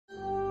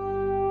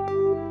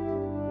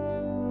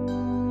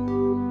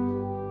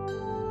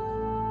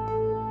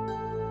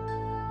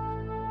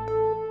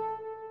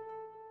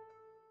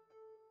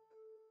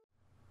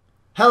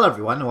Hello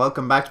everyone, and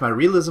welcome back to my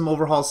Realism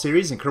Overhaul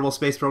series in Kerbal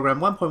Space Program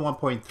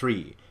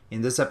 1.1.3.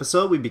 In this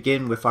episode, we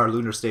begin with our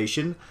lunar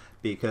station,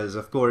 because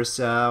of course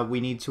we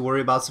need to worry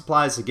about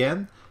supplies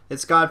again.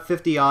 It's got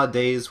 50 odd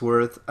days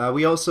worth.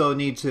 We also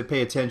need to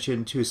pay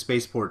attention to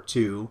Spaceport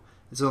 2.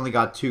 It's only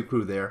got 2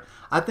 crew there.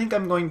 I think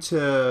I'm going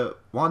to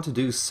want to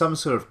do some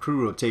sort of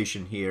crew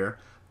rotation here.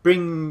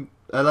 Bring,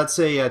 let's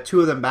say, 2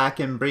 of them back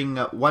and bring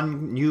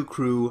 1 new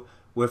crew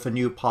with a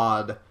new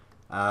pod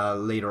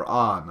later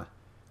on.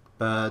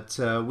 But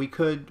we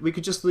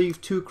could just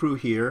leave 2 crew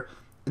here.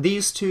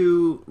 These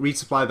 2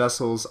 resupply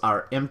vessels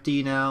are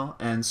empty now,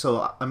 and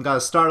so I'm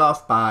gonna start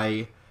off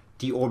by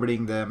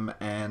deorbiting them,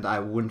 and I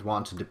wouldn't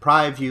want to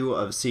deprive you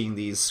of seeing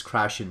these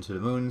crash into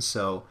the moon,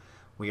 so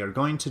we are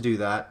going to do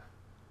that.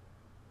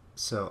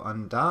 So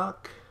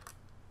undock.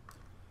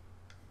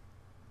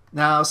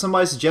 Now,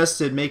 somebody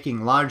suggested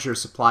making larger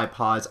supply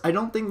pods. I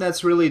don't think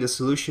that's really the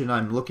solution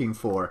I'm looking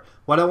for.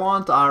 What I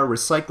want are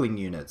recycling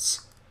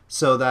units,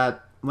 so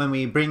that when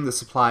we bring the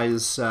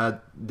supplies,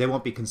 they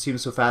won't be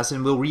consumed so fast,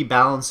 and we'll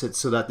rebalance it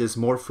so that there's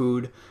more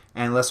food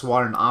and less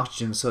water and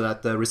oxygen, so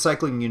that the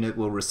recycling unit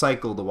will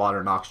recycle the water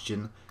and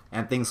oxygen,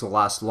 and things will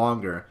last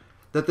longer.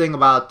 The thing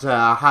about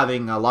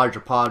having a larger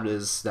pod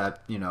is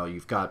that, you know,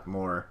 you've got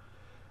more,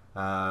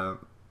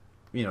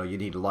 you know, you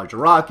need a larger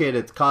rocket,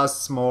 it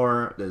costs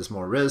more, there's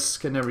more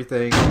risk and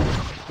everything.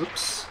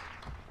 Oops.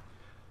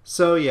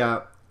 So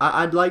yeah,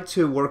 I'd like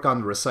to work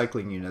on the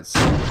recycling units.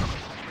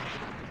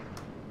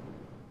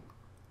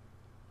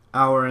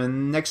 Our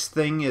next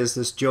thing is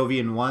this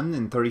Jovian 1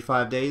 in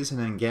 35 days, and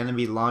then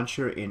Ganymede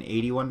launcher in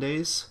 81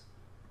 days.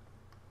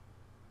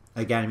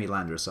 Ganymede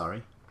lander,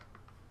 sorry.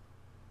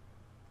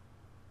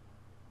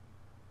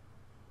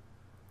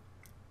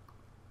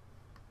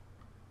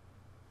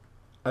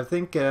 I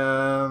think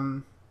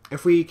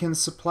if we can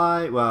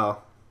supply,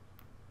 well,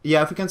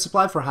 yeah, if we can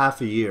supply for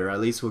half a year, at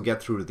least we'll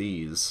get through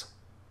these.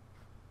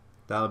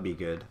 That would be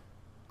good.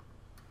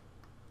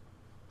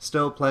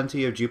 Still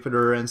plenty of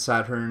Jupiter and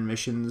Saturn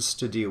missions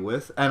to deal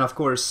with, and of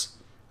course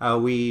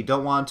we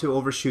don't want to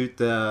overshoot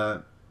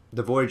the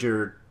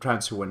Voyager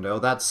transfer window.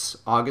 That's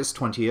August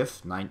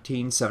 20th,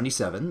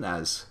 1977,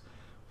 as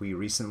we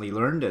recently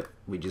learned it.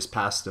 We just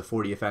passed the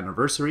 40th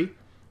anniversary,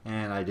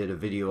 and I did a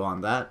video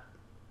on that.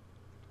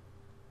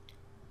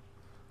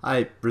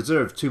 I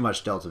reserved too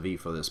much Delta V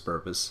for this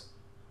purpose.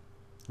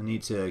 I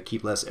need to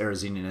keep less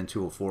Aerozine and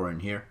N204 in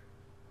here.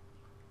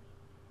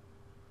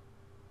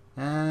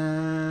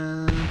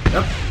 And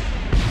yep.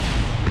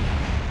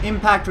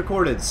 Impact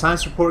recorded.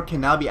 Science report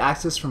can now be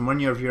accessed from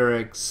one of your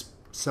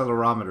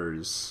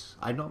accelerometers.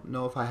 I don't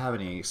know if I have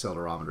any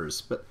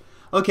accelerometers, but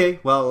okay,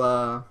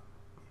 well,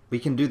 we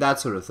can do that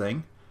sort of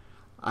thing.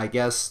 I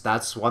guess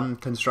that's one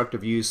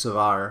constructive use of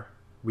our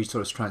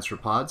resource transfer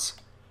pods.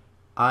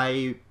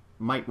 I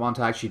might want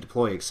to actually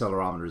deploy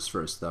accelerometers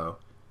first, though.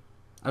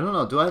 I don't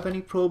know, do I have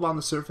any probe on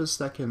the surface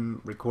that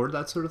can record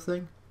that sort of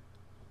thing?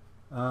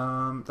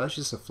 That's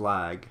just a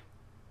flag.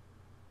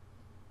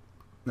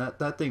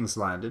 That thing's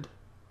landed.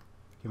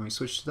 Can we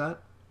switch to that?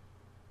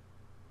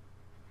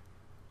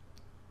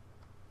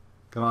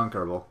 Come on,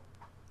 Kerbal.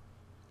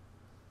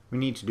 We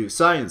need to do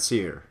science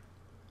here.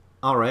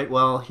 Alright,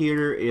 well,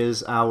 here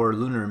is our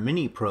lunar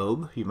mini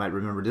probe. You might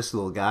remember this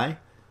little guy.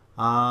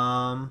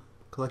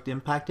 Collect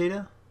impact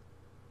data?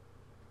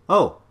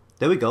 Oh,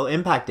 there we go,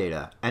 impact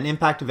data. An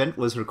impact event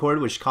was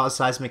recorded which caused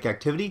seismic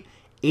activity.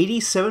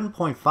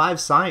 87.5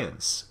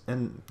 science,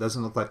 and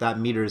doesn't look like that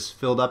meter is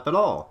filled up at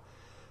all.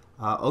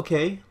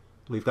 Okay,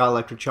 we've got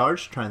electric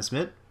charge,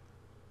 transmit.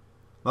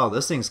 Well,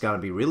 this thing's got to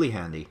be really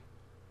handy.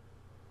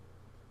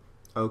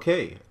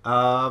 Okay,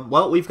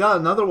 well, we've got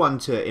another one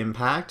to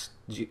impact.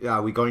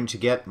 Are we going to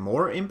get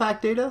more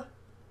impact data?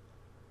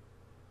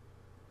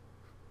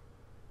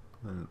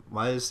 And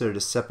why is there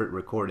this separate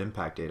record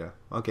impact data?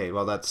 Okay,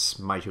 well, that's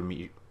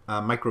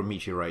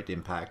micrometeorite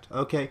impact.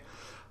 Okay.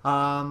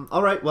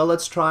 Alright, well,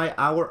 let's try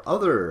our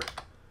other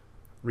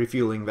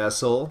refueling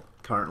vessel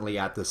currently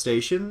at the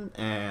station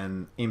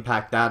and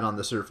impact that on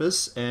the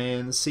surface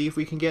and see if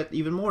we can get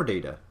even more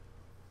data.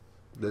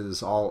 This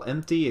is all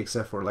empty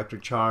except for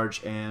electric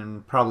charge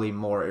and probably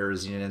more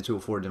Aerozine and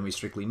N204 than we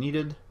strictly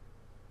needed.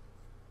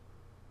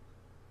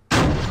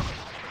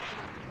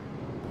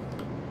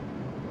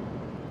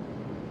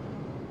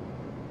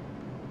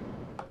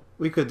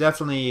 We could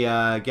definitely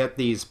get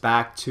these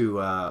back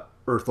to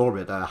Earth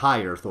orbit, a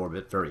high Earth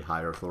orbit, very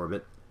high Earth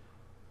orbit,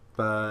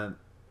 but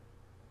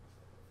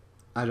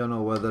I don't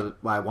know whether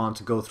I want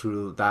to go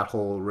through that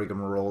whole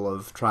rigmarole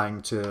of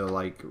trying to,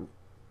 like,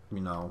 you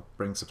know,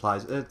 bring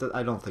supplies.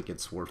 I don't think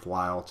it's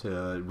worthwhile to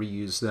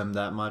reuse them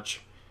that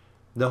much.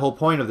 The whole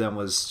point of them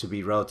was to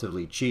be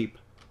relatively cheap.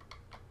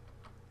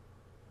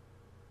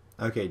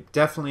 Okay,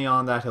 definitely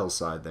on that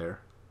hillside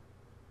there.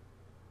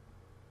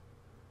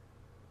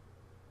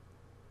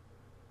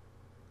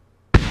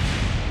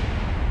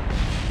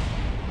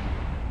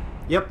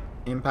 Yep,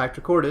 impact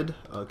recorded.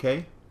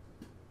 Okay.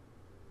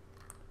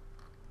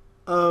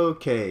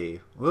 Okay.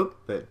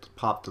 Whoop, it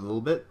popped a little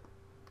bit.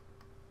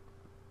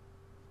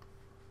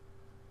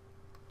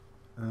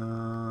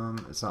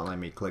 It's not letting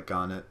me click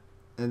on it.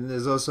 And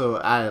there's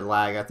also added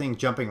lag. I think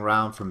jumping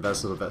around from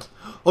vessel to vessel.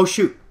 Oh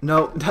shoot!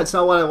 No, that's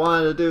not what I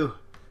wanted to do.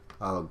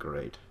 Oh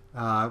great.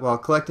 Well,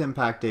 collect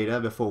impact data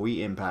before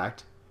we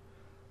impact.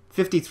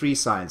 53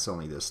 science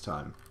only this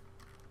time.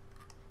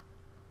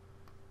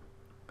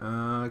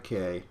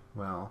 Okay,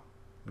 well,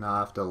 now I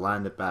have to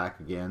land it back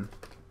again.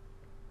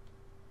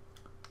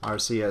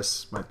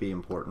 RCS might be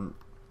important.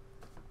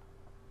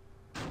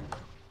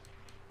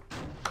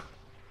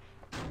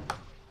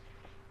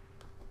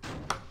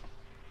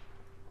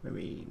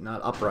 Maybe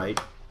not upright.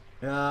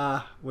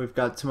 We've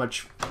got too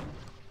much.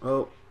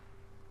 Oh.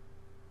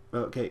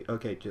 Okay,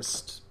 okay,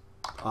 just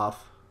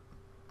off.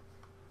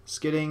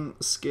 Skidding.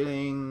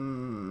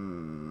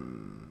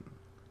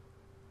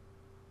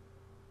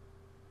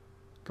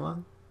 Come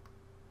on.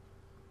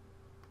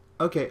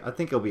 Okay, I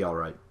think it'll be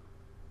alright.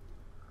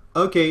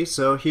 Okay,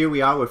 so here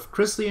we are with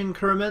Chrislian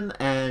Kerman,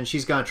 and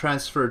she's going to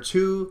transfer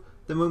to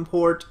the moon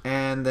port,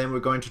 and then we're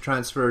going to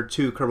transfer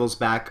 2 Kerbals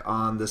back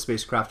on the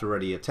spacecraft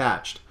already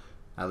attached.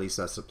 At least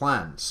that's the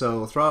plan.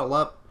 So throttle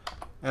up,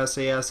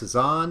 SAS is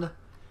on,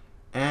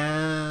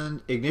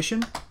 and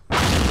ignition.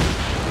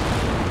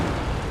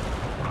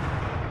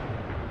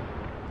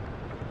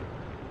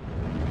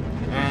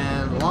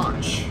 And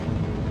launch.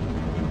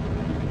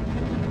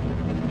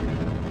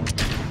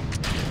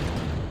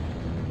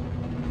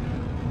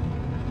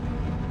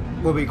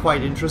 Will be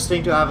quite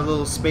interesting to have a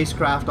little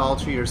spacecraft all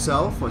to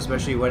yourself,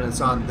 especially when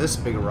it's on this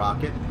big a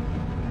rocket.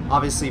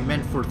 Obviously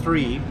meant for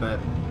 3,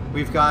 but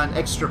we've got an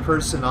extra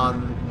person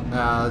on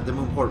the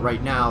moon port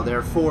right now. There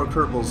are 4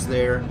 Kerbals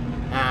there,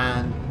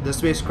 and the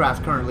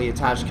spacecraft currently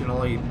attached can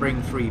only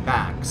bring 3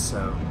 back,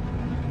 so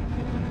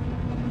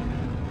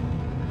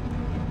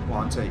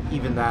want to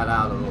even that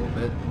out a little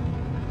bit.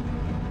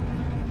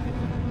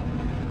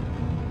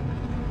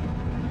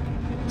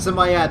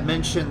 Somebody had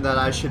mentioned that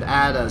I should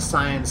add a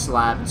science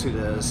lab to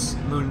this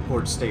moon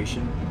port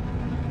station.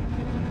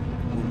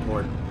 Moon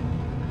port.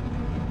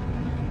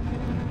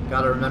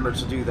 Gotta remember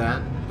to do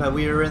that. But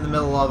we are in the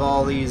middle of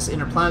all these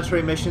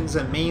interplanetary missions,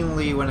 and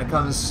mainly when it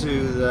comes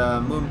to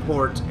the moon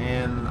port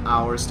and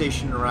our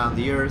station around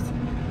the Earth,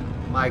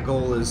 my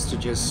goal is to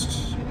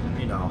just,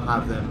 you know,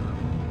 have them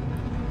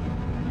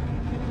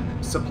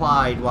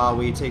supplied while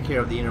we take care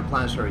of the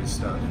interplanetary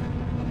stuff.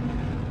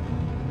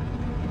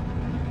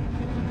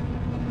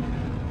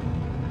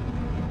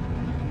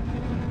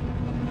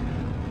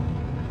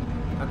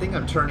 I think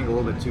I'm turning a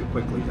little bit too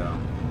quickly though.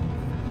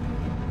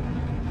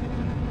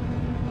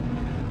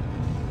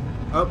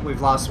 Oh,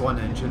 we've lost 1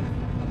 engine.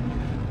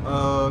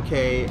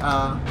 Okay,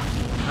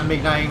 I'm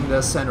igniting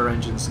the center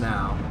engines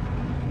now.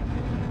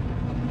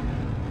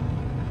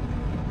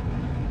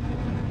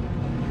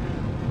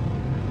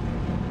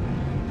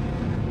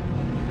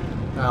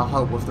 That'll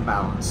help with the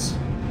balance.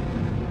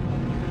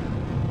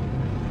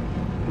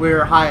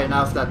 We're high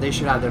enough that they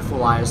should have their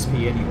full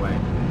ISP anyway.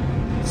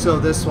 So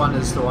this one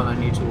is the one I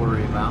need to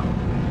worry about.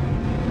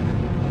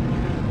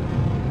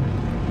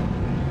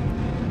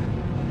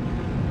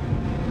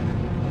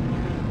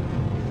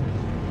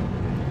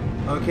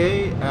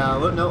 Okay,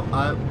 no,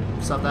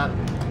 stop that.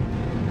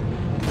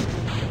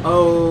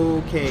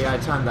 Okay, I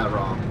timed that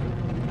wrong.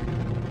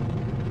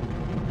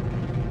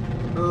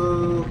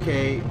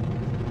 Okay,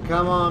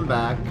 come on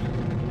back.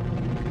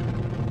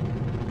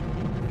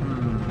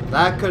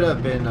 That could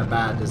have been a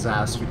bad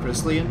disaster,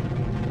 Chrislian.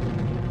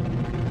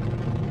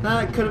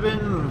 That could have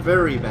been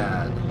very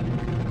bad.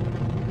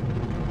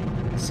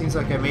 Seems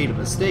like I made a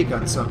mistake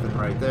on something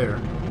right there.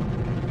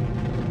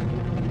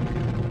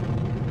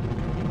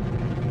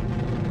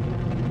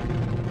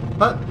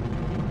 But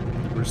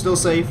we're still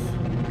safe.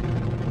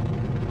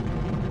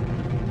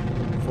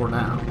 For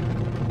now.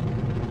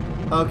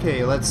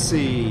 Okay, let's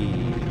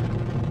see.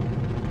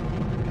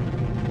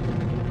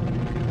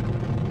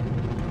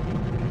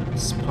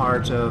 It's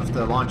part of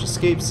the launch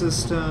escape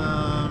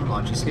system.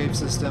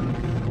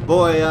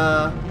 Boy,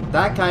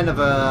 that kind of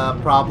a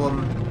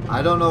problem.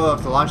 I don't know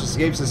if the launch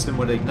escape system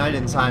would ignite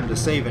in time to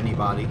save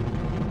anybody.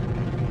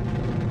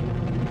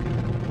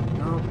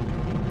 No,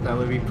 that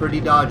would be pretty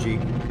dodgy.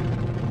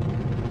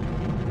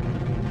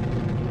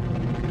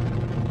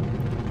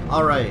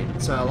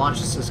 Alright, so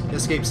launch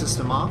escape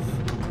system off.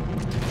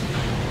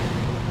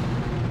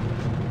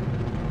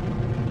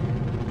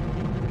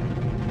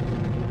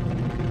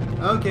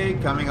 Okay,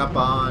 coming up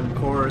on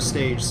core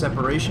stage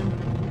separation.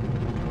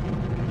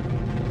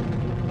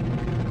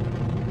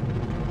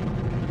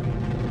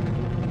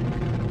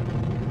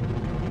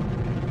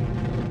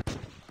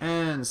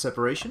 And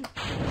separation.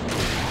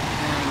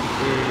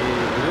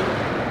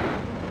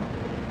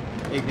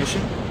 And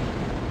ignition.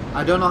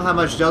 I don't know how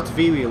much Delta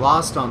V we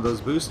lost on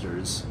those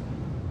boosters.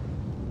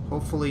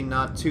 Hopefully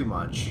not too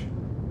much.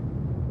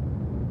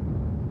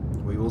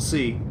 We will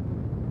see.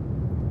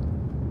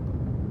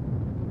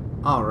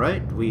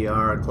 Alright, we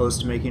are close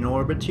to making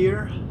orbit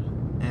here.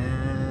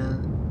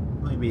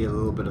 And maybe a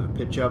little bit of a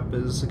pitch up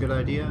is a good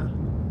idea.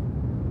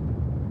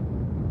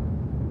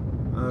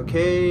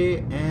 Okay,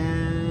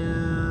 and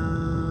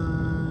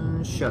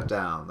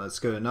shutdown. That's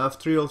good enough.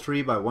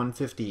 303 by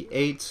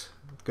 158.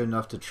 good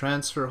enough to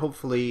transfer.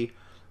 Hopefully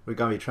we're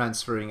going to be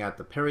transferring at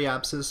the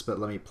periapsis, but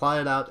let me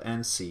plot it out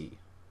and see.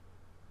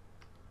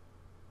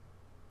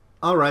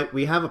 Alright,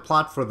 we have a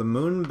plot for the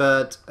moon,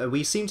 but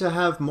we seem to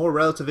have more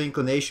relative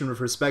inclination with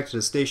respect to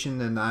the station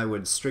than I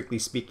would strictly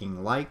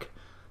speaking like,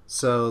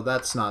 so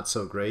that's not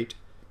so great.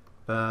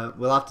 But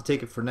we'll have to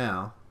take it for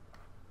now.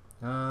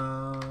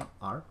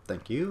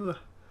 Thank you.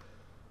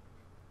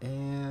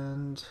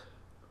 And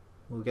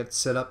we'll get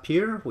set up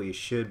here. We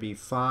should be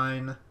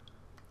fine.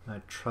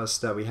 I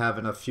trust that we have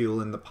enough fuel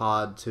in the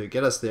pod to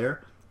get us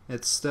there.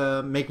 It's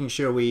making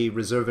sure we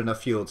reserve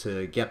enough fuel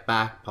to get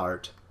back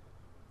part.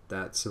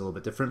 That's a little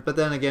bit different. But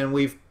then again,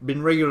 we've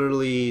been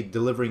regularly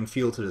delivering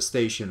fuel to the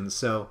station,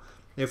 so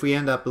if we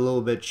end up a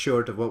little bit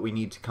short of what we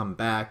need to come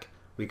back,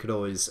 we could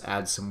always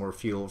add some more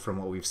fuel from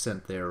what we've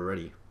sent there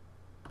already.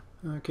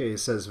 Okay, it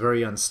says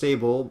very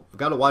unstable. We've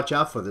got to watch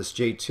out for this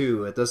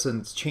J2. It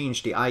doesn't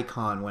change the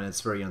icon when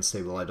it's very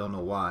unstable. I don't know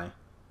why.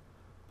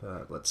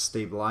 But let's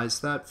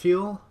stabilize that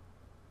fuel.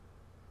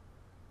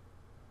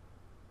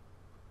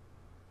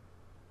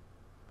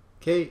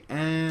 Okay,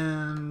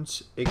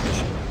 and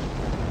ignition.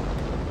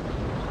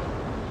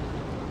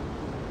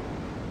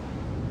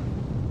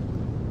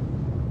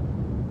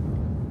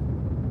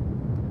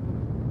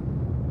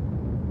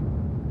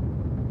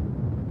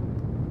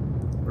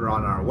 We're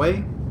on our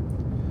way.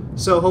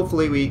 So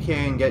hopefully we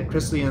can get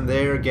Chrisley in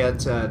there, get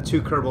 2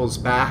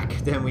 Kerbals back.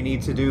 Then we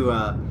need to do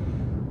a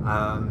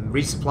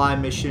resupply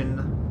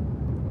mission.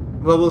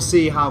 Well, we'll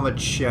see how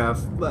much...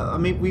 I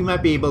mean, we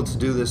might be able to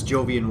do this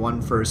Jovian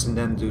 1 first and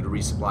then do the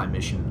resupply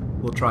mission.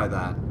 We'll try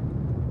that.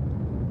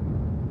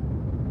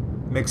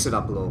 Mix it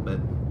up a little bit.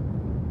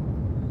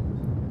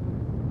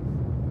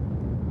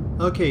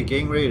 Okay,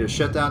 getting ready to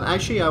shut down.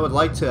 Actually, I would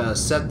like to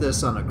set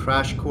this on a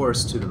crash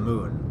course to the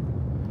moon.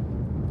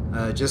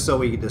 Just so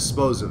we can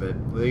dispose of it.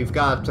 We've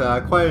got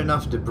quite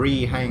enough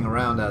debris hanging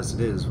around as it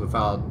is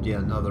without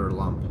yet another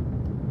lump.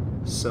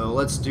 So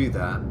let's do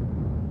that.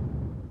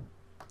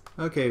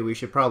 Okay, we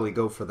should probably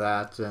go for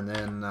that and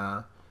then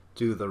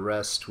do the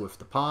rest with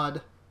the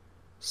pod.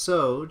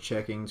 So,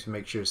 checking to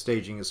make sure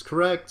staging is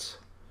correct.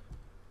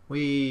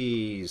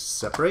 We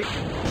separate.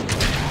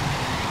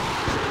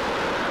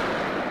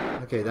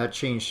 Okay, that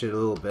changed it a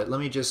little bit. Let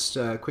me just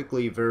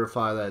quickly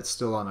verify that it's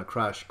still on a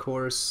crash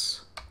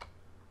course.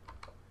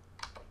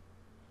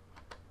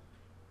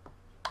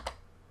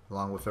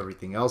 Along with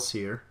everything else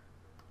here.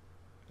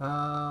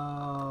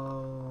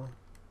 What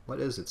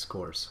is its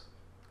course?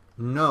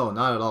 No,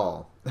 not at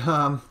all.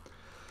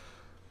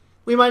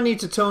 We might need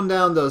to tone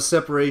down those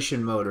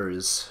separation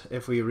motors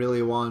if we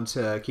really want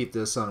to keep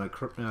this on a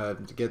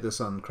to get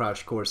this on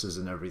crash courses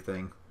and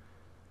everything.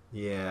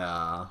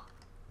 Yeah,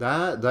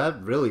 that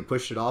really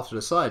pushed it off to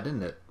the side,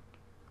 didn't it?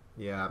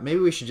 Yeah,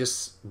 maybe we should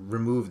just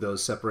remove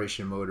those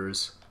separation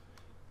motors.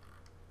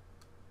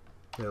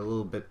 They're a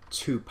little bit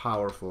too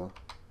powerful.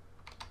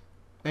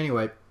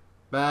 Anyway,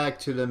 back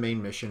to the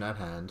main mission at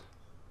hand.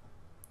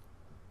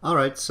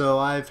 Alright, so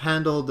I've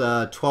handled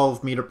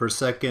 12 meter per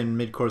second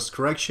mid-course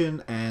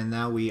correction, and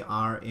now we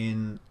are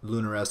in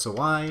lunar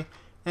SOI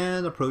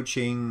and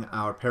approaching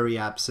our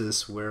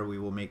periapsis, where we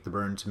will make the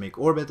burn to make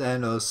orbit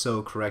and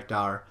also correct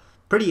our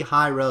pretty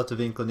high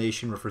relative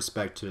inclination with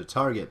respect to the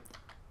target.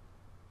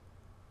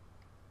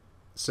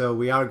 So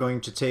we are going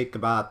to take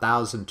about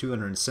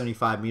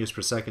 1,275 meters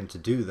per second to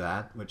do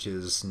that, which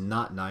is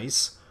not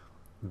nice.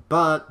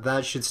 But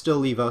that should still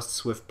leave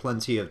us with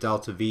plenty of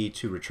delta V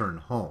to return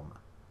home.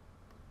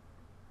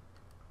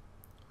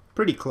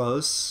 Pretty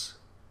close,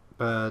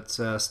 but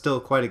still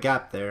quite a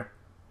gap there.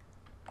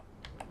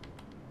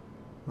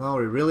 Well,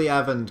 we really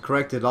haven't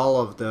corrected all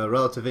of the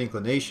relative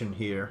inclination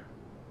here.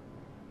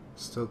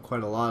 Still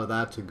quite a lot of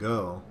that to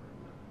go.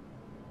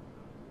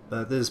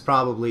 But this is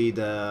probably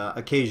the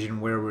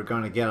occasion where we're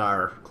going to get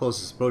our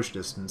closest approach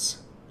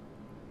distance.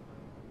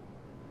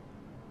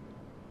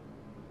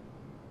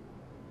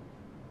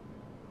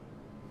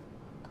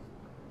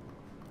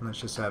 Let's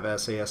just have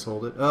SAS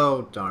hold it.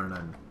 Oh, darn,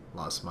 I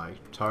lost my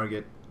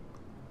target.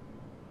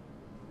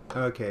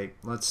 Okay,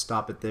 let's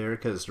stop it there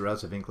because the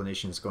relative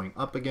inclination is going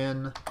up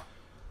again.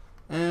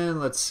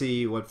 And let's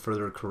see what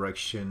further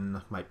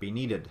correction might be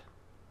needed.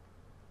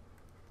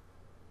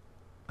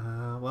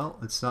 Well,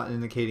 it's not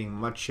indicating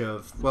much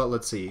of... Well,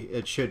 let's see.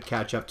 It should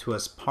catch up to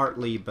us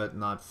partly, but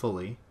not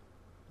fully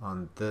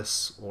on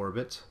this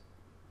orbit.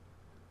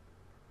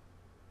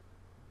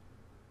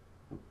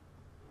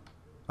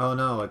 Oh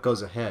no, it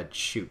goes ahead.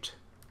 Shoot.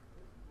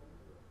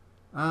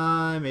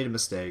 I made a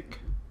mistake.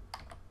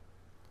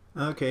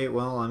 Okay,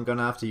 well, I'm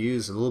gonna have to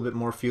use a little bit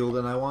more fuel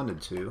than I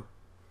wanted to.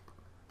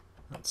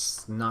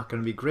 That's not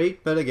gonna be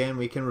great, but again,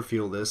 we can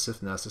refuel this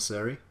if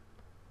necessary.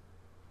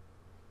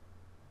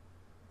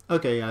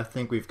 Okay, I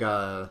think we've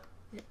got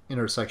an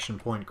intersection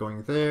point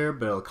going there,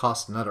 but it'll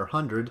cost another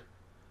 100.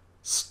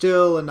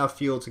 Still enough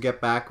fuel to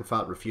get back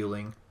without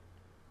refueling,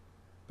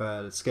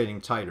 but it's getting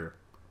tighter.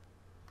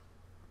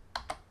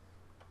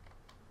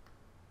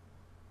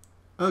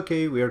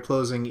 Okay, we are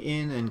closing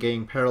in and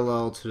getting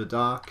parallel to the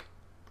dock.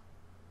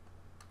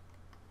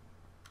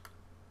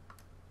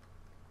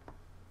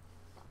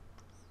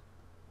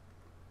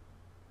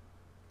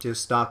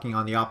 Just docking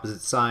on the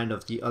opposite side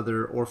of the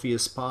other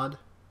Orpheus pod.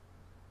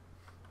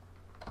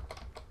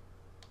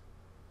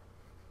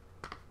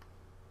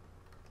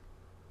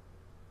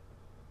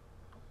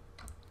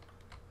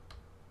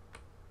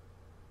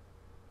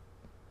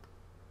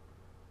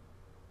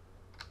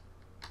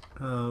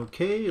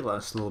 Okay,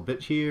 last little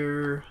bit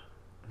here.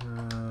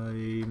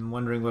 I'm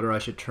wondering whether I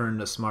should turn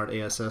the smart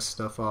ASS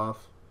stuff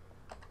off.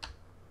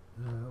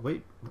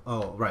 Wait.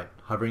 Oh, right.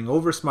 Hovering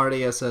over smart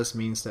ASS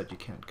means that you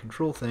can't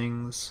control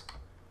things.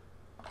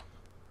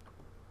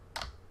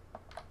 I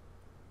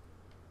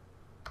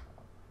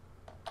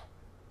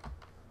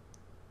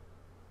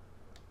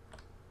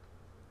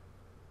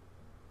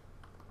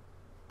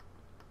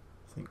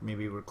think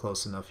maybe we're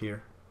close enough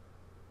here.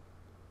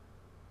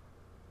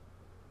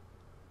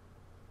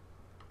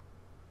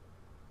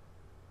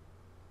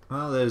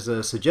 Well, there's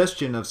a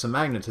suggestion of some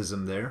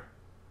magnetism there.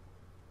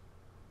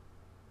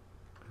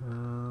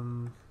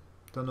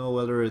 Don't know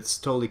whether it's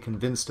totally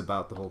convinced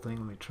about the whole thing.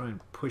 Let me try and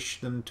push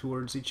them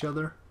towards each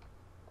other.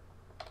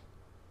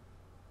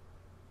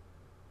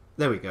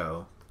 There we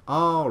go.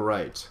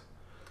 Alright.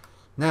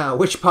 Now,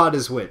 which pod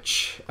is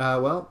which?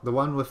 Well, the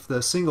one with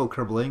the single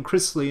Kerbal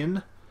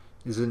crystalline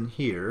is in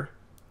here.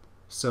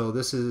 So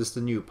this is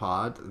the new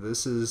pod.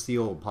 This is the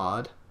old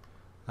pod.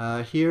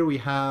 Here we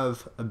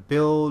have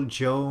Bill,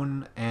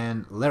 Joan,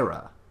 and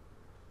Lara.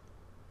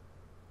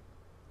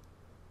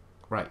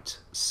 Right,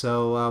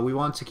 so we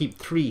want to keep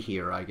 3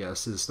 here, I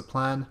guess, is the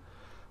plan.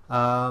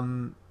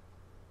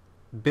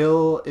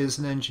 Bill is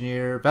an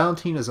engineer.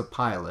 Valentine is a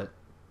pilot.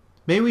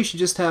 Maybe we should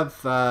just have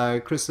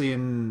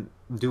Crystalline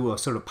do a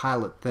sort of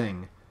pilot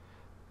thing.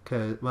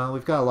 Cause, well,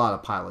 we've got a lot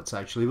of pilots,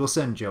 actually. We'll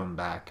send Joan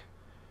back.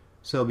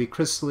 So it'll be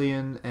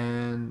Crystalline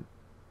and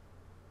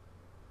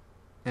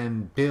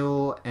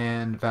Bill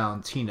and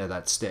Valentina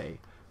that stay.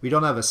 We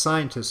don't have a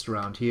scientist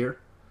around here,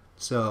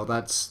 so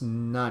that's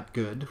not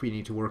good. We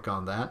need to work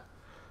on that.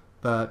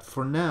 But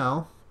for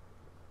now,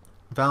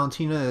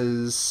 Valentina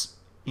is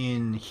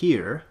in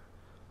here,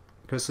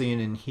 Crystalline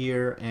in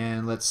here,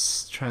 and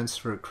let's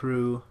transfer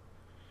crew.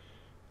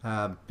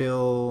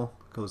 Bill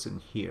goes in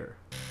here.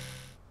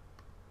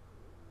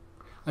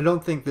 I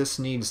don't think this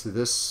needs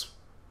this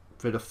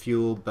bit of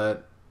fuel,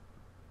 but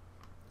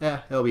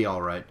it'll be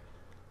alright.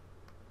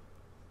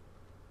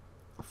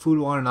 Food,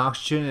 water, and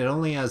oxygen, it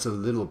only has a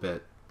little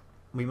bit.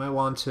 We might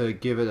want to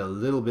give it a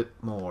little bit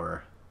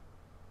more.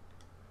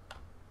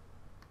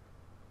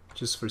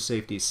 Just for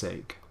safety's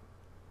sake.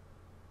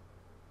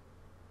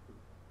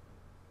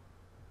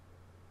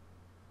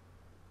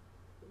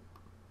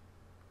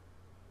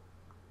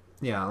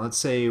 Yeah, let's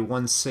say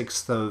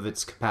 1/6 of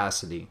its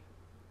capacity.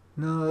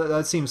 No,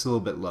 that seems a little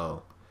bit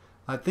low.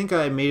 I think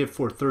I made it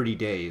for 30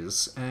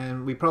 days,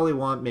 and we probably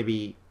want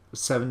maybe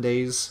 7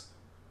 days.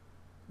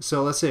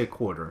 So let's say a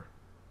quarter.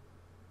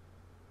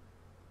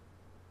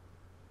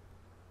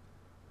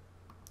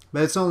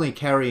 But it's only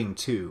carrying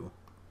 2.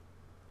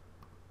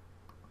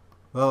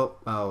 Well,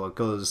 oh, it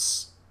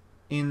goes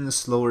in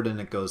slower than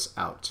it goes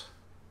out.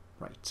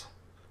 Right.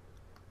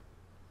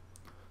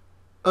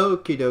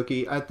 Okie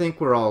dokie, I think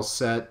we're all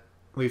set.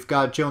 We've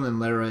got Joan and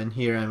Lara in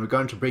here, and we're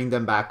going to bring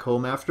them back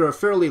home after a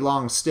fairly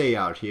long stay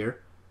out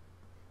here.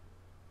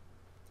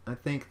 I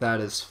think that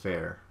is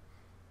fair.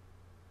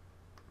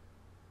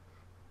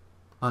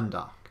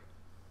 Undock.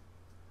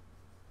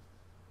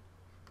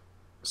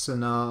 So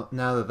now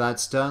that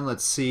that's done,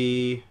 let's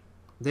see.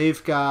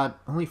 They've got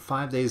only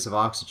 5 days of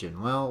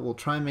oxygen. Well, we'll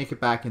try and make it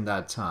back in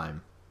that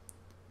time.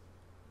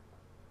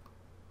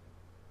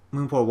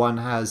 Moonport 1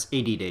 has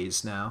 80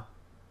 days now,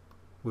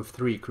 with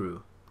 3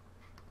 crew.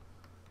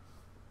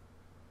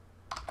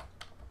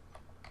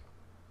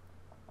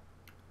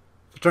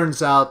 If it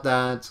turns out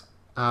that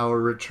our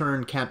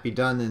return can't be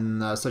done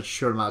in such a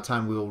short amount of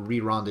time, we will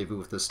re-rendezvous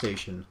with the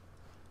station.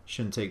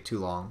 Shouldn't take too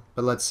long.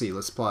 But let's see,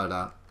 let's plot it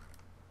out.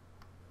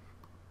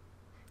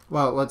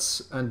 Well,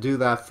 let's undo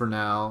that for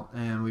now,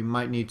 and we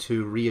might need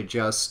to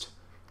readjust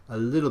a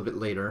little bit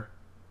later.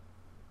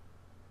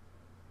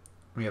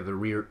 We have the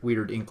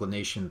weird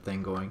inclination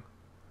thing going.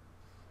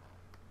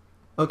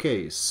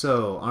 Okay,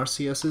 so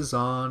RCS is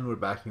on, we're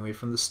backing away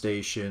from the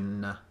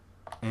station,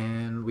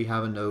 and we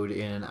have a node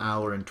in 1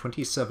 hour and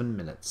 27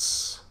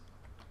 minutes.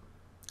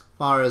 As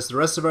far as the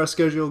rest of our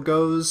schedule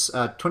goes,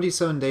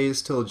 27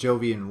 days till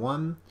Jovian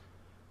 1.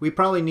 We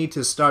probably need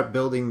to start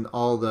building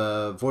all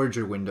the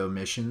Voyager window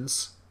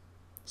missions.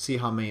 See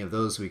how many of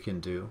those we can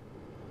do.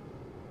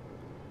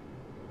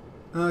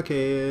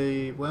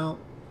 Okay, well,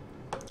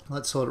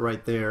 let's hold it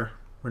right there.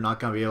 We're not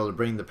going to be able to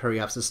bring the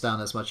periapsis down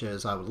as much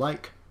as I would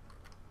like.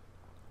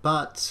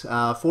 But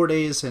 4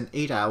 days and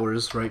 8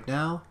 hours right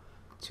now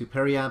to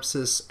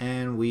periapsis,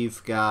 and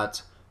we've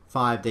got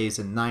 5 days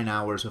and 9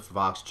 hours of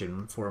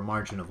oxygen for a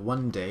margin of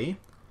 1 day.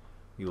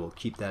 We will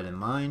keep that in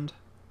mind.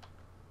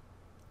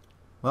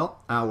 Well,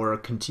 our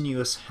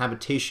continuous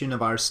habitation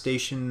of our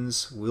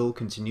stations will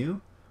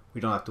continue. We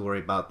don't have to worry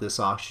about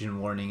this oxygen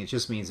warning. It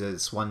just means that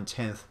it's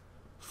 1/10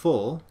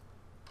 full.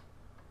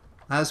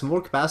 It has more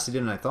capacity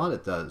than I thought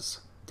it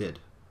did.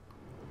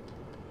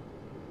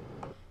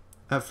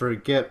 I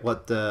forget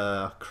what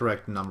the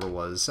correct number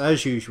was.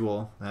 As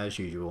usual, as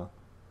usual.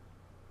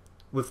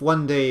 With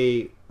 1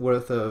 day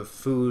worth of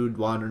food,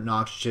 water, and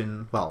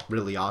oxygen, well,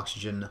 really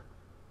oxygen,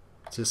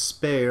 to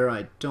spare,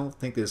 I don't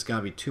think there's going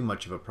to be too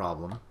much of a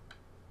problem.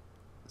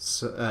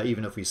 So,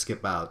 even if we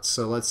skip out.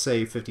 So let's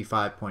say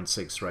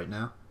 55.6 right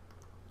now.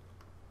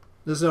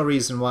 There's no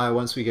reason why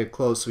once we get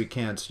close we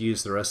can't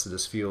use the rest of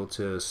this fuel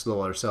to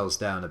slow ourselves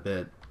down a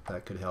bit.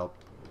 That could help.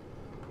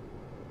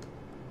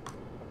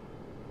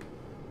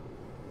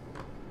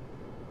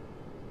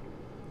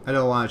 I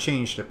don't want to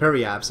change the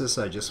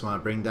periapsis, I just want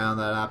to bring down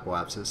that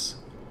apoapsis.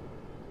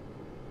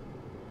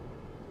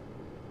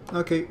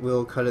 Okay,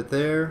 we'll cut it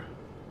there.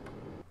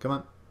 Come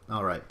on.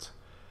 Alright.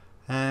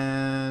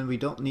 And we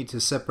don't need to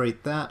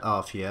separate that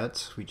off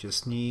yet. We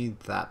just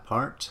need that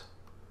part.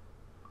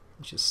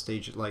 Just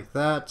stage it like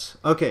that.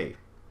 Okay.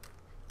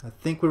 I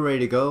think we're ready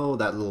to go.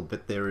 That little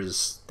bit there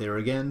is there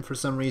again for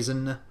some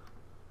reason.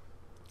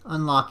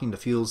 Unlocking the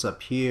fuels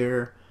up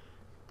here.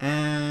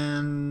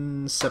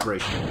 And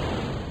separation.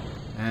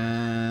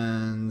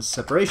 And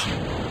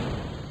separation.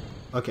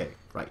 Okay,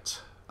 right.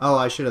 Oh,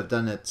 I should have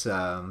done it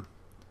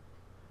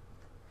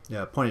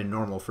yeah, pointed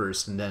normal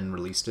first and then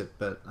released it,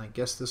 but I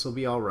guess this will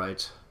be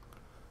alright.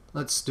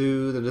 Let's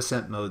do the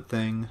descent mode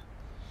thing.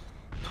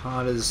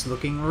 Pod is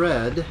looking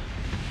red.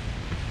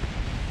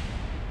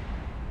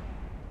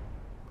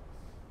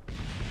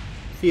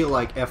 Feel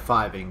like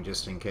F5ing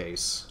just in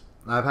case.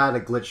 I've had a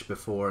glitch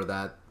before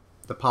that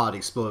the pod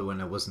exploded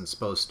when it wasn't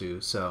supposed to,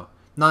 so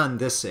not in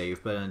this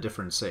save, but in a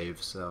different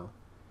save, so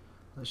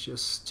let's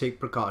just take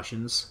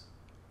precautions.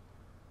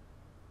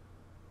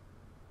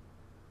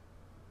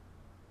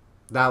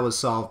 That was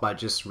solved by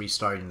just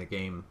restarting the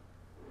game.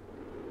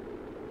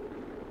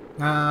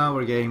 Ah,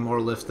 we're getting more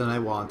lift than I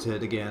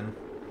wanted again.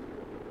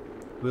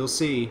 We'll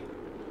see.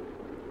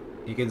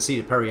 You can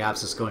see the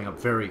periapsis going up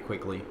very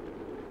quickly.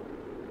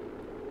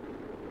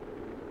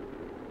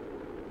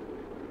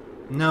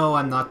 No,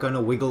 I'm not going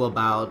to wiggle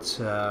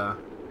about. I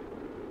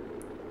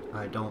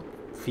don't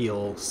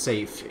feel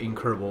safe in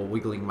Kerbal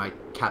wiggling my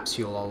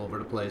capsule all over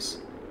the place.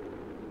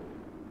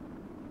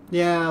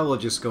 Yeah, we'll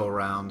just go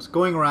around.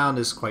 Going around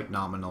is quite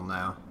nominal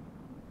now.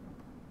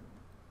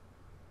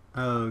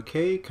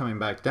 Okay, coming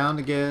back down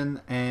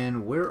again,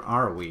 and where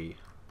are we?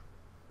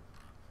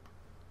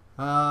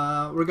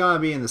 We're gonna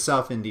be in the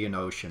South Indian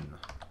Ocean.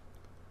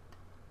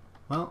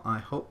 Well, I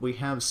hope we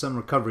have some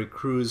recovery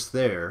crews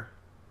there.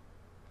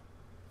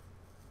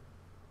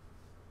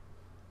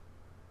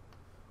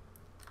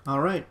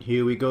 Alright,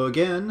 here we go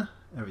again.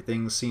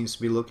 Everything seems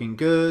to be looking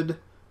good.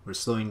 We're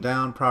slowing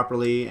down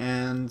properly,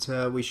 and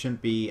we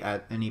shouldn't be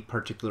at any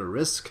particular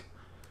risk.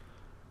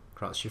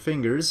 Cross your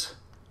fingers.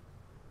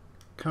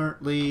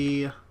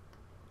 Currently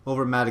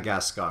over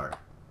Madagascar.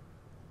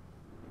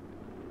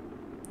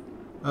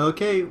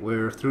 Okay,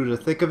 we're through the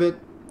thick of it.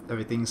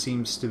 Everything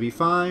seems to be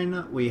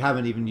fine. We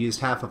haven't even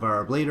used half of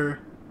our ablator.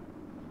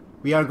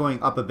 We are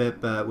going up a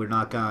bit, but we're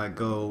not gonna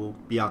go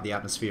beyond the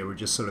atmosphere. We're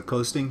just sort of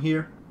coasting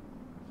here.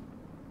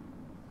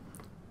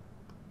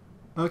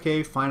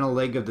 Okay, final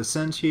leg of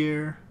descent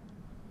here.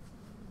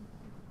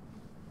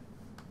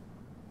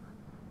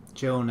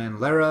 Joan and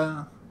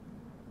Lara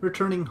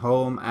returning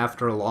home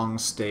after a long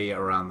stay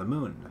around the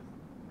moon.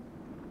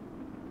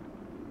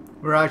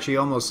 We're actually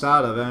almost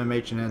out of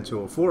MMH and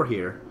N204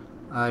 here.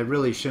 I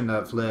really shouldn't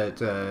have let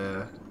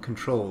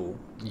control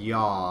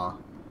yaw.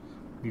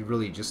 We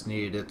really just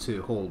needed it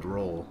to hold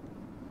roll.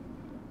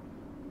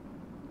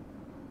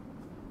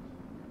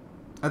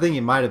 I think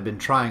it might have been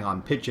trying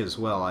on pitch as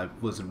well. I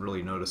wasn't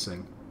really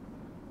noticing.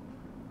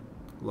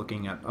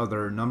 Looking at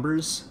other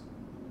numbers.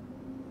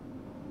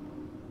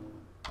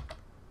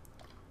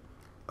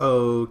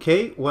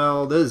 Okay,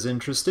 well, this is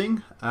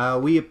interesting.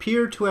 We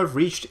appear to have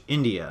reached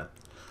India.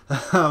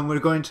 We're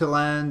going to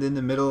land in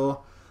the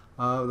middle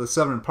of the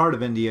southern part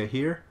of India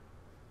here.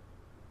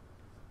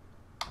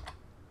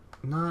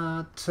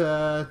 Not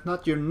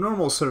your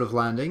normal sort of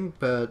landing,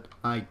 but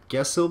I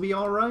guess it'll be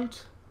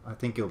alright. I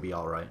think it'll be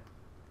alright.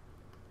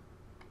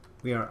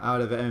 We are out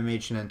of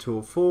MMH and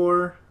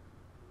N204.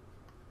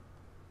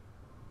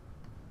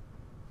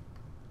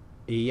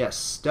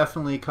 Yes,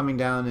 definitely coming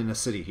down in a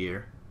city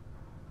here.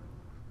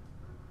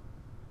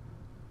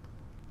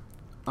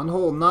 On the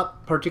whole,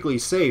 not particularly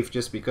safe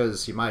just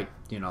because you might,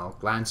 you know,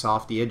 glance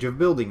off the edge of a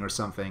building or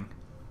something.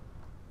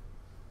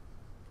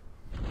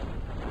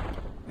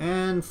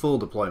 And full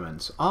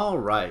deployment.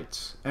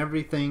 Alright,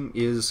 everything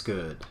is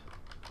good.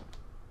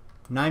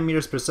 9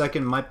 meters per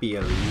second might be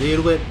a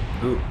little bit...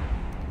 Ooh.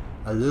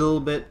 A little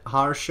bit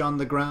harsh on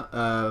the ground,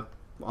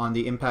 on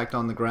the impact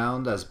on the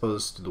ground as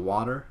opposed to the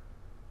water.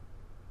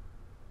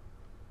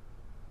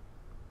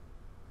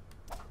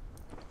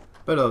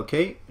 But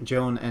okay,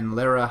 Joan and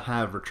Lara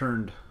have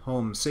returned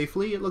home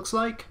safely, it looks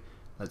like.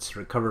 Let's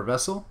recover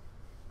vessel.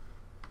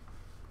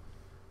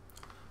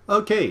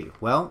 Okay,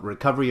 well,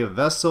 recovery of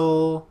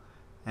vessel,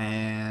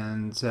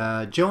 and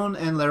Joan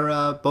and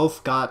Lara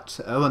both got,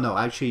 oh no,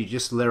 actually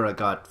just Lara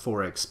got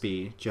 4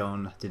 XP.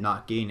 Joan did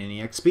not gain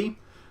any XP.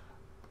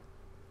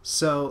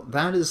 So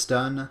that is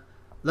done.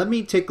 let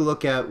me take a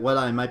look at what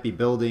I might be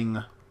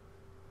building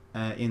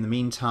in the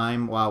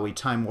meantime while we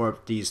time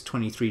warp these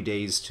 23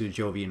 days to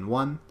Jovian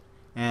 1.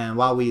 And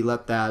while we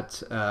let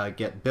that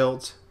get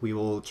built, we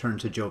will turn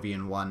to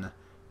Jovian 1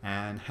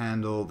 and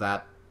handle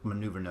that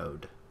maneuver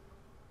node.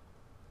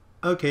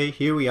 Okay,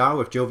 here we are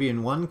with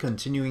Jovian 1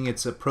 continuing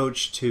its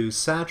approach to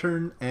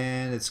Saturn,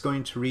 and it's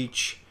going to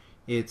reach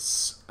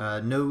its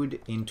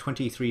node in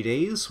 23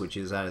 days, which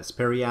is at its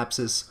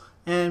periapsis,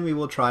 and we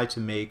will try to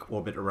make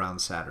orbit around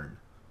Saturn.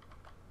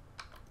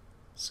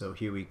 So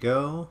here we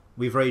go.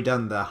 We've already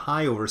done the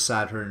high over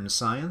Saturn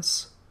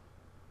science.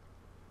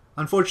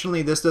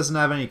 Unfortunately, this doesn't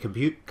have any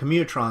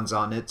communitrons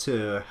on it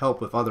to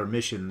help with other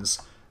missions.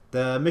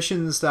 The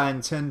missions that I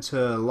intend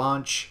to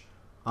launch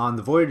on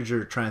the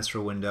Voyager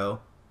transfer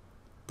window,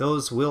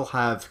 those will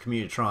have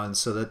communitrons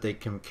so that they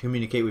can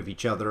communicate with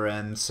each other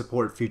and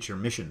support future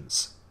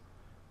missions.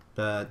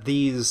 But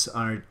these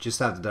are just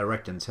have the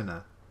direct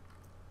antenna.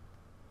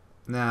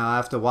 Now I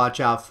have to watch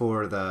out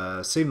for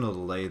the signal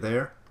delay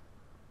there.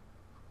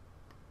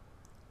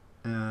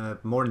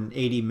 More than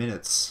 80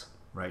 minutes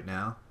right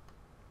now.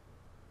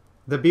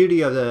 The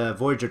beauty of the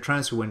Voyager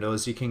transfer window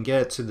is you can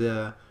get to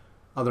the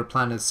other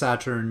planets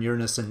Saturn,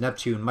 Uranus, and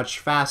Neptune much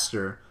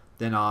faster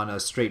than on a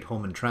straight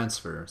Hohmann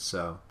transfer,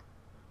 so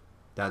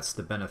that's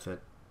the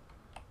benefit.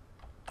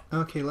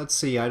 Okay, let's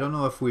see. I don't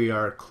know if we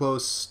are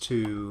close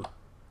to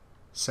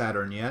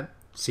Saturn yet.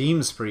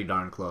 Seems pretty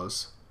darn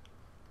close.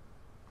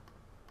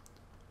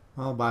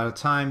 Well, by the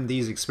time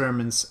these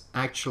experiments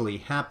actually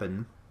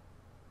happen,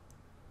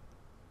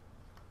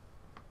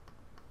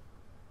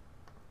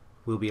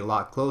 we'll be a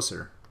lot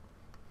closer.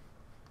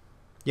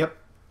 Yep.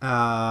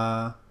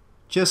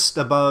 Just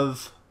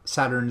above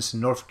Saturn's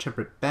north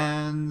temperate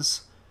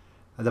bands.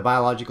 The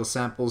biological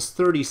samples,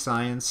 30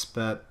 science,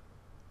 but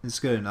it's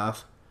good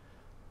enough.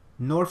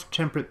 North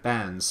temperate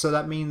bands. So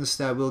that means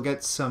that we'll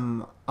get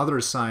some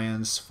other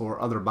science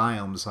for other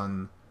biomes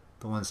on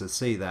the ones that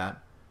say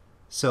that.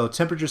 So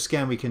temperature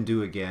scan we can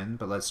do again,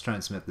 but let's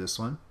transmit this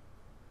one.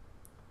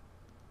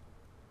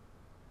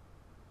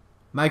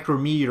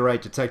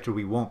 Micrometeorite detector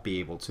we won't be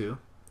able to.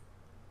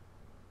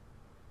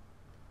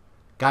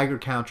 Geiger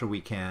counter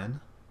we can.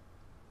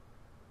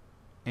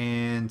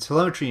 And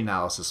telemetry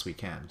analysis we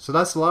can. So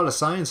that's a lot of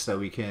science that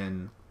we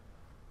can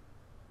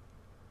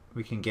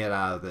get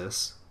out of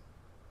this.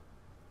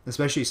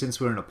 Especially since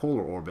we're in a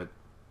polar orbit.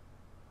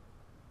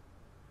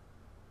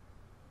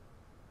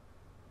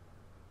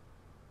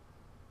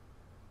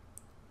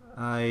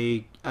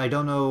 I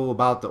don't know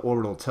about the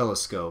orbital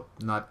telescope.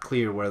 Not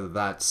clear whether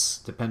that's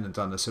dependent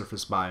on the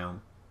surface biome.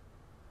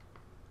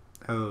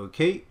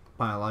 Okay,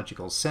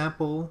 biological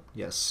sample.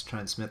 Yes,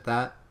 transmit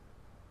that.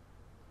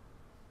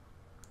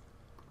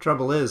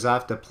 Trouble is, I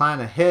have to plan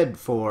ahead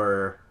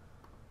for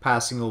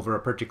passing over a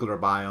particular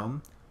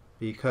biome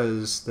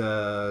because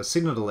the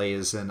signal delay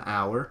is an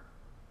hour.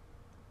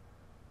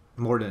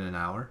 More than an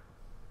hour.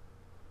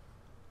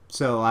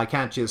 So I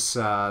can't just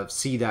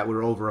see that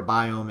we're over a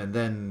biome and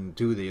then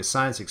do the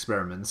science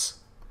experiments.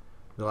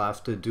 We'll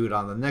have to do it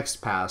on the next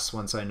pass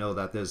once I know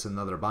that there's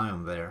another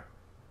biome there.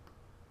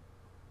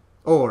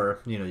 Or,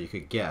 you know, you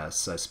could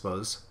guess, I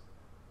suppose.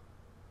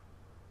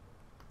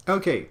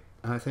 Okay,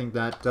 I think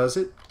that does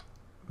it.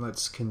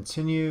 Let's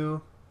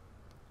continue.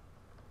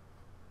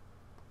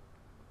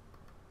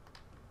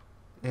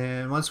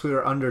 And once we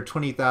are under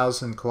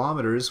 20,000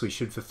 kilometers, we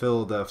should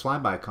fulfill the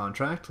flyby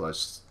contract.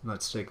 Let's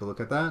take a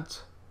look at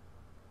that.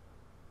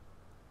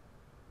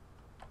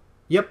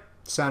 Yep,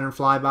 Saturn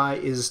flyby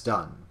is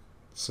done.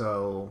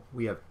 So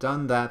we have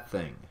done that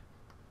thing.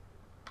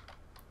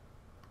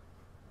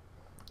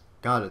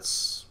 God, it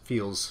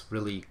feels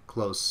really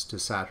close to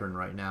Saturn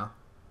right now.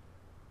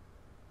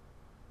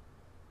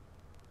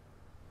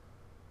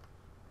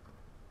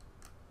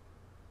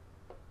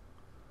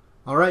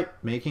 Alright,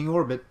 making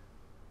orbit.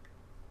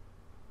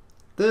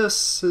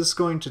 This is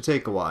going to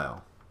take a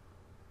while.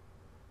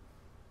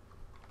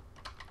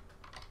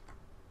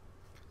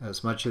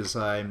 As much as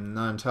I'm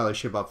not entirely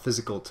sure about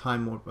physical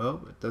time warp.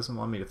 Oh, it doesn't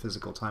want me to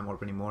physical time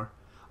warp anymore.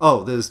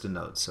 Oh, there's the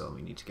node, so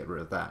we need to get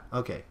rid of that.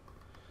 Okay.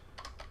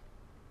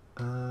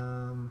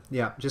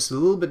 Yeah, just a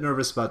little bit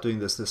nervous about doing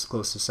this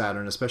close to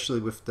Saturn, especially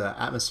with the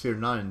atmosphere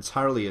not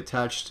entirely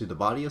attached to the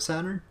body of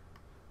Saturn,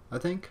 I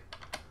think.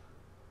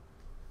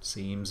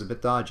 Seems a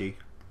bit dodgy.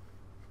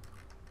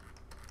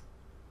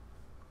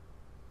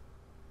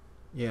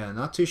 Yeah,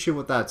 not too sure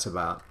what that's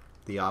about,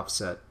 the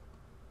offset.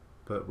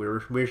 But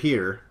we're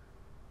here.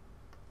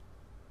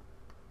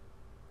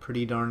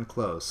 Pretty darn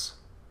close.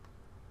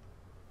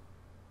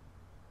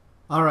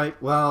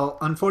 Alright, well,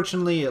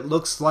 unfortunately it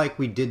looks like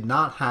we did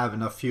not have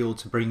enough fuel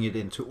to bring it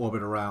into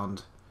orbit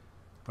around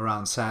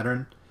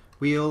Saturn.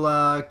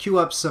 We'll queue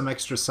up some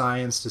extra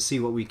science to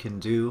see what we can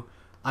do.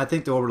 I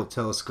think the orbital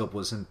telescope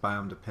wasn't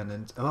biome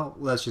dependent. Well,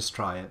 let's just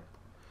try it.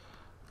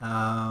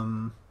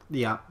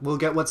 Yeah, we'll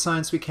get what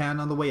science we can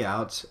on the way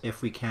out,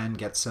 if we can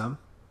get some.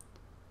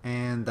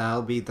 And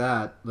that'll be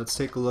that. Let's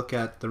take a look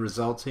at the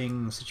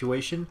resulting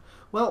situation.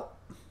 Well,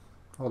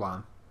 hold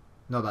on.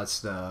 No,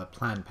 that's the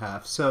planned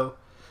path. So,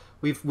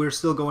 we're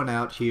still going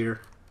out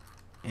here,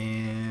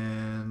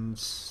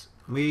 and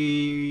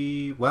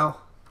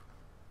well,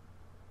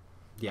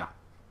 yeah,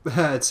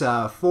 it's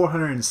a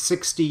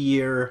 460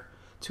 year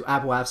to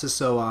apoapsis,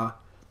 so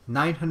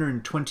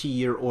 920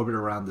 year orbit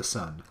around the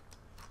sun.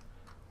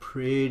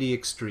 Pretty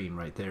extreme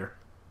right there,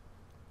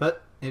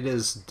 but it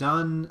has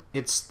done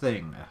its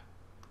thing.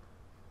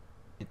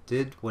 It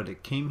did what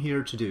it came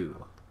here to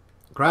do.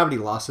 Gravity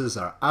losses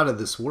are out of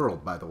this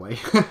world, by the way.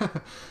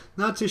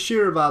 Not too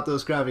sure about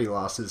those gravity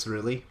losses,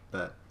 really,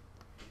 but...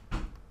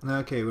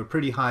 Okay, we're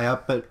pretty high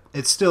up, but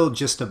it's still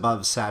just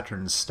above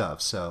Saturn's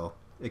stuff, so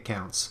it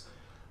counts.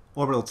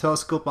 Orbital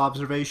telescope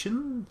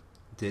observation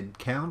did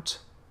count.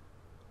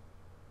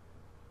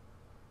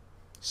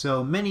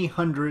 So many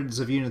hundreds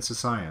of units of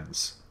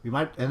science. We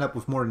might end up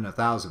with more than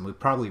 1,000. We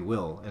probably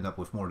will end up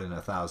with more than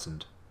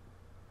 1,000.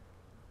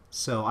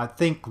 So I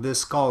think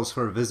this calls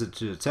for a visit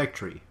to the tech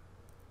tree.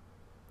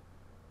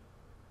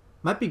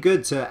 Might be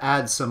good to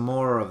add some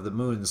more of the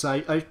moons.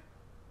 I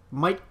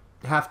might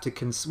have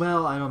to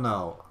well, I don't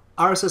know.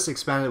 RSS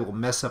Expanded will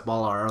mess up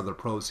all our other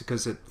probes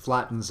because it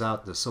flattens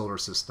out the solar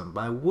system.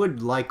 But I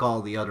would like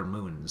all the other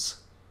moons.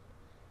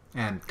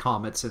 And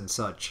comets and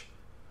such.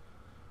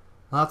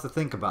 I'll have to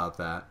think about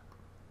that.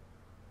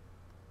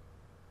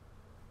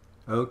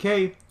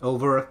 Okay,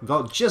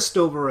 just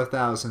over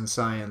 1,000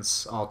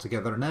 science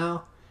altogether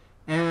now.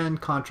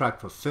 And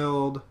contract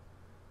fulfilled.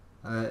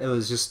 It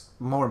was just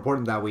more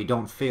important that we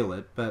don't fail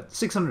it, but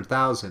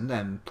 600,000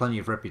 and plenty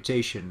of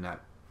reputation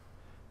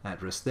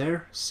at risk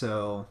there,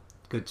 so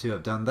good to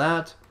have done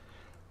that.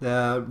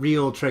 The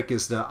real trick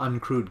is the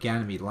uncrewed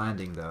Ganymede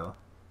landing, though.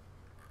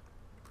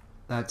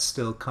 That's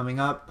still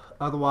coming up.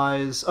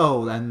 Otherwise,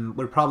 oh, and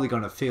we're probably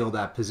going to fail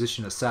that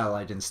position a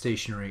satellite in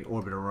stationary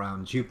orbit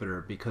around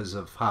Jupiter because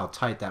of how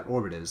tight that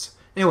orbit is.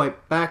 Anyway,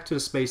 back to the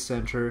Space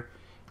Center,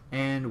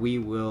 and we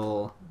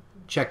will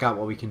check out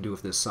what we can do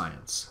with this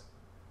science.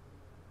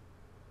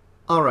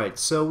 Alright,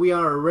 so we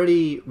are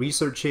already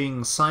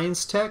researching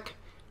science tech,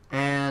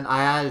 and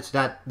I added to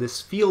that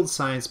this field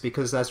science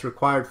because that's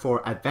required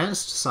for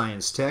advanced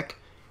science tech,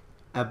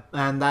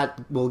 and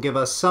that will give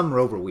us some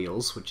rover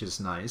wheels, which is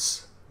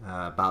nice,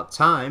 about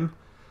time.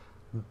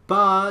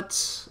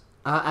 But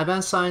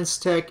advanced science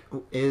tech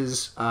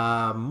is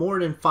more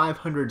than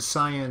 500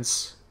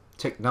 science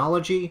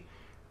technology,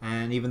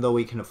 and even though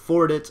we can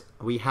afford it,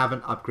 we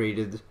haven't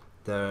upgraded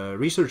the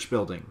research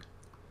building.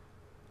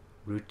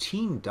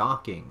 Routine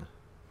docking.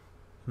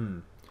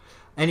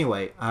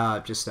 Anyway,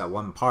 just that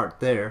one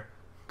part there.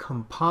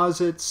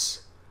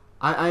 Composites.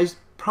 I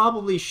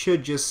probably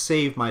should just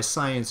save my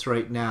science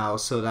right now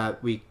so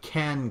that we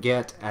can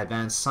get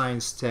advanced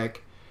science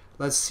tech.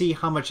 Let's see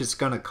how much it's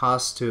going to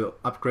cost to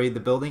upgrade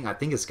the building. I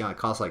think it's going to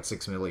cost like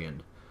 6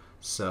 million.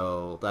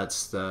 So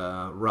that's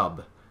the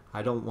rub.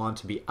 I don't want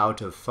to be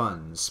out of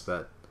funds,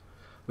 but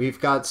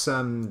we've got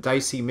some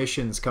dicey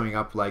missions coming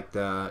up like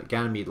the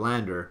Ganymede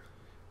lander.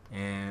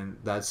 And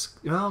that's,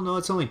 well, no,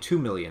 it's only 2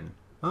 million.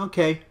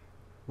 Okay,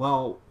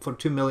 well, for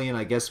 2 million,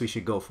 I guess we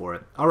should go for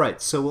it.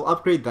 Alright, so we'll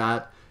upgrade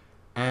that,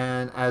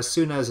 and as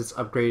soon as it's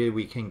upgraded,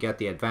 we can get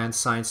the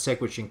advanced science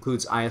tech, which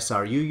includes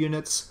ISRU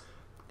units,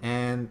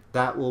 and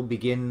that will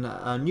begin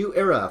a new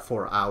era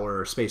for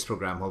our space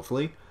program,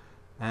 hopefully.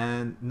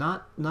 And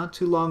not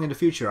too long in the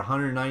future,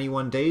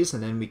 191 days,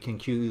 and then we can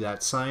queue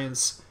that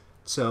science,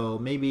 so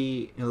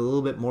maybe in a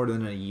little bit more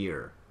than a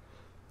year.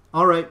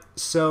 Alright,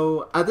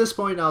 so at this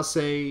point I'll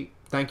say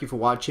thank you for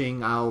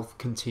watching. I'll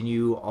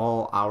continue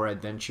all our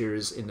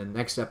adventures in the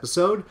next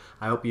episode.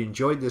 I hope you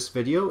enjoyed this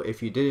video.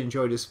 If you did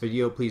enjoy this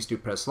video, please do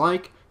press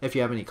like. If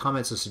you have any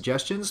comments or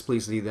suggestions,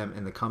 please leave them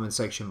in the comment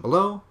section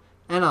below.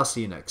 And I'll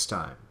see you next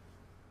time.